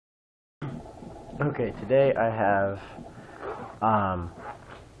Okay, today I have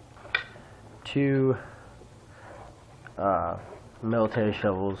two military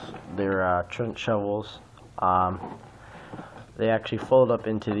shovels. They're trench shovels. They actually fold up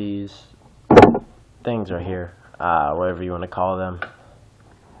into these things right here, whatever you want to call them,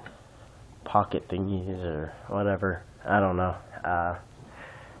 pocket thingies or whatever. I don't know.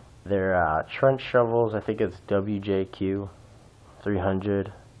 They're trench shovels. I think it's WJQ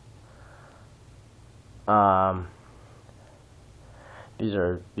 300. These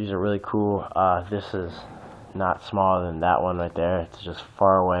are really cool. This is not smaller than that one right there. It's just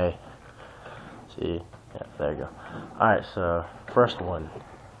far away. See, yeah, there you go. All right, so first one.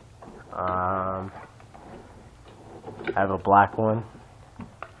 I have a black one.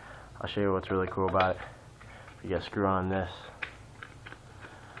 I'll show you what's really cool about it. You gotta screw on this.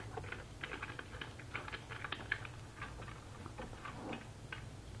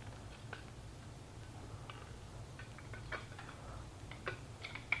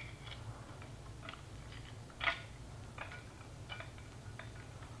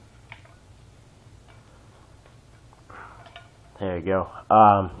 There you go.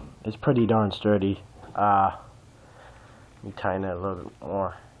 It's pretty darn sturdy. Let me tighten it a little bit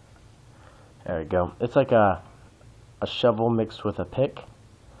more. There we go. It's like a shovel mixed with a pick.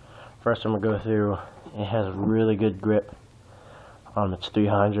 First I'm gonna go through. It has really good grip. It's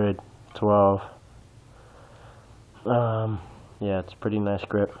 312. Yeah, it's pretty nice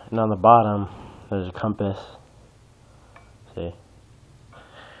grip. And on the bottom there's a compass. See?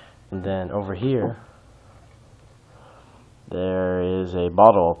 And then over here there is a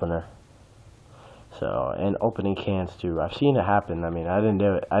bottle opener. So, and opening cans too. I've seen it happen. I mean, I didn't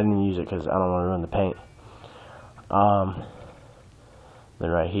do it. I didn't use it because I don't want to ruin the paint. Then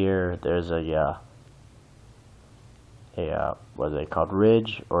right here, there's a what is it called?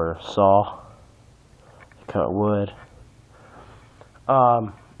 Ridge or saw. Cut wood.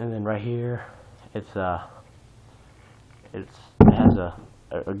 And then right here, it has a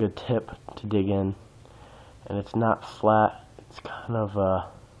good tip to dig in, and it's not flat. It's kind of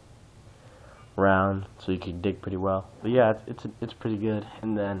round, so you can dig pretty well. But yeah, it's pretty good.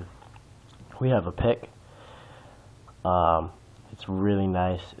 And then we have a pick. It's really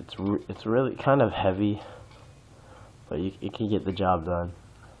nice. It's really kind of heavy, but it can get the job done.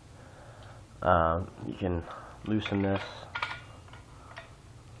 You can loosen this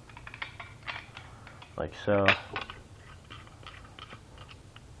like so.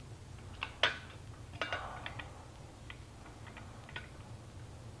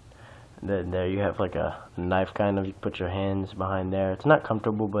 Then there you have like a knife kind of. You put your hands behind there. It's not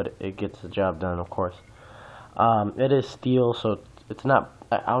comfortable, but it gets the job done, of course. It is steel, so it's not,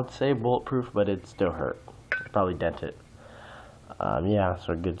 I would say bulletproof, but it still hurt. It's probably dent it. Yeah,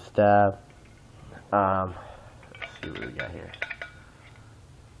 so a good stab. Let's see what we got here.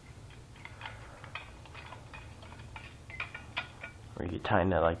 Or you can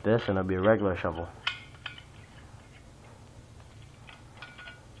tighten it like this, and it'll be a regular shovel.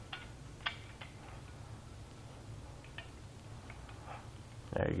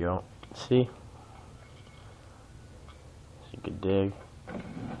 There you go. See? So you could dig.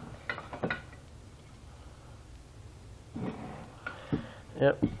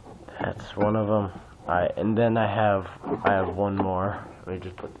 Yep, that's one of them. Alright, and then I have one more. Let me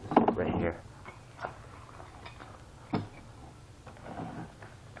just put this right here.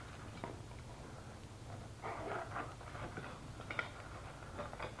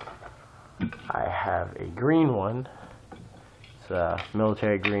 I have a green one. It's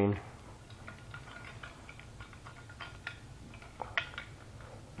military green.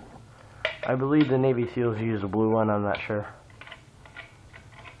 I believe the Navy SEALs use a blue one, I'm not sure.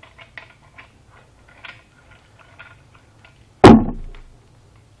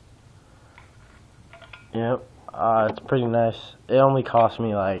 Yep, it's pretty nice. It only cost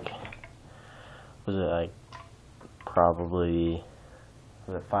me like, was it like, probably,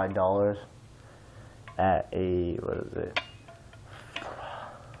 was it $5 at a, what is it?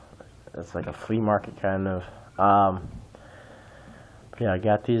 It's like a flea market kind of. Yeah, I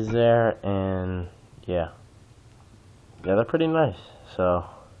got these there, and yeah, they're pretty nice. So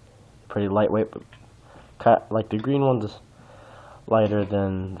pretty lightweight, but like the green one's lighter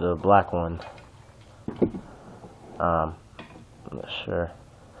than the black one. I'm not sure,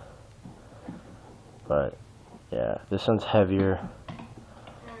 but yeah, this one's heavier,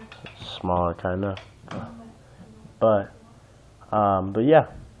 smaller kind of. But yeah.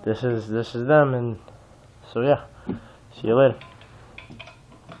 This is them, and so yeah, see you later.